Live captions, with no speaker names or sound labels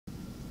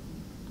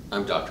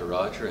I'm Dr.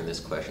 Roger, and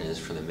this question is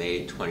from the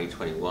May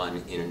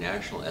 2021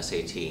 International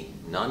SAT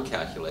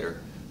Non-Calculator.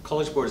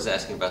 College Board is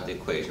asking about the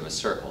equation of a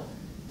circle.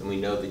 And we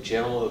know the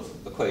general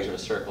equation of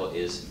a circle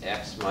is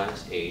x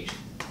minus h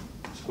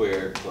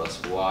squared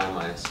plus y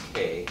minus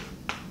k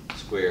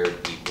squared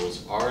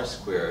equals r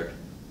squared,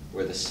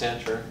 where the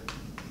center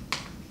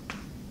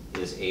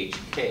is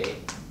hk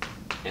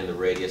and the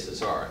radius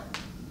is r.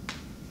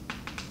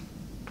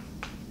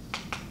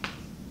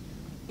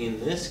 In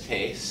this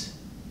case,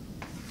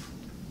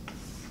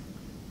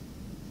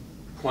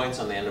 points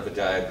on the end of a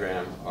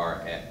diagram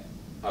are at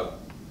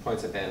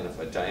points at the end of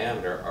a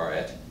diameter are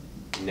at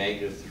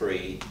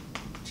 -3,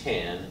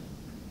 10,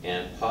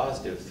 and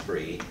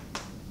 +3,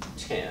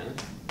 10.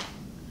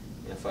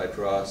 And if I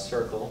draw a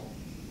circle,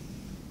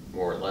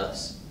 more or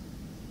less,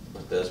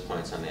 with those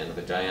points on the end of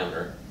a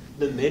diameter,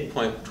 the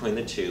midpoint between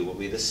the two will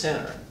be the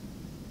center.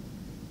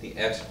 The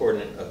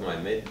x-coordinate of my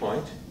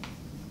midpoint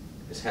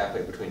is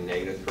halfway between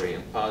 -3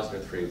 and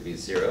 +3 would be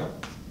 0.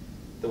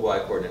 The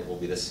y-coordinate will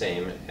be the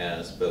same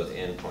as both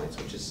endpoints,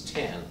 which is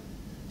 10.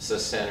 So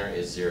the center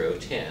is 0,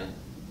 10.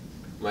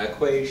 My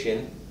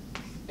equation,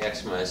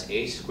 x minus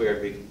h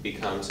squared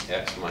becomes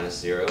x minus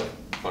 0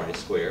 quantity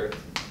squared.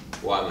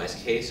 Y minus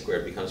k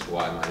squared becomes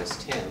y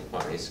minus 10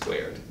 quantity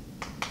squared.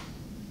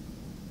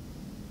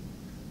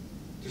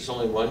 There's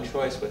only one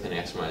choice with an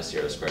x minus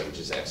 0 squared, which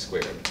is x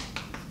squared.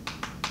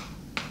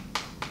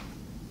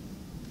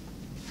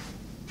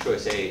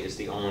 Choice A is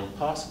the only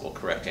possible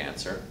correct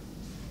answer.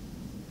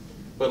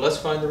 But let's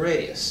find the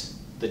radius.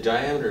 The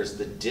diameter is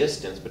the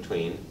distance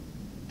between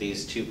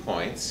these 2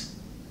 points.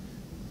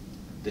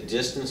 The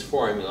distance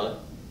formula,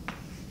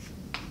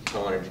 if I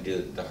wanted to do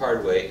it the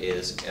hard way,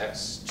 is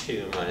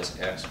x2 minus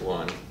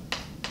x1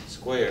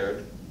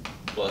 squared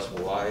plus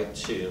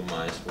y2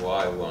 minus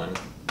y1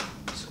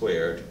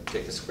 squared.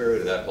 Take the square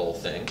root of that whole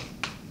thing.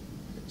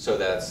 So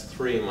that's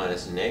 3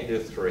 minus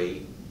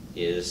 -3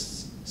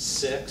 is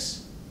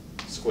 6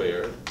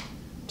 squared.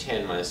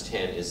 10 minus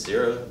 10 is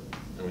 0.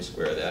 And we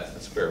square that,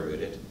 let's square root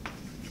it.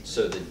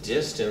 So the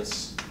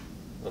distance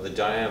of the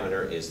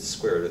diameter is the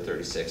square root of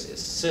 36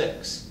 is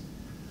 6.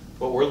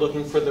 But we're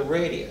looking for the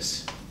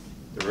radius.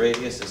 The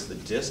radius is the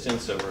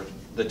distance over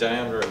the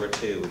diameter over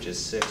 2, which is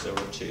 6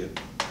 over 2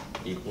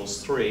 equals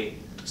 3.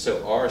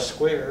 So r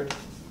squared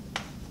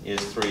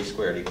is 3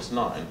 squared equals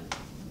 9.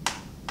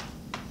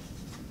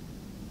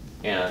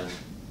 And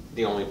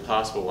the only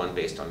possible one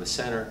based on the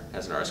center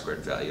has an r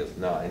squared value of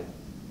 9.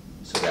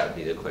 So that would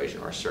be the equation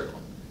of our circle.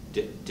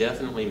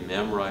 Definitely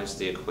memorize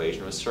the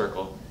equation of a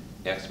circle,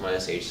 x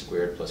minus h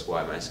squared plus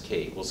y minus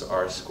k equals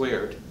r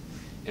squared.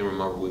 And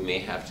remember, we may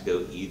have to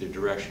go either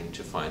direction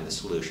to find the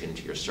solution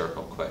to your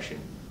circle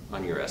question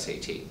on your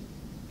SAT.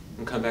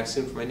 And come back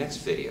soon for my next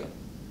video.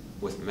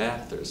 With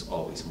math, there's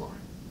always more.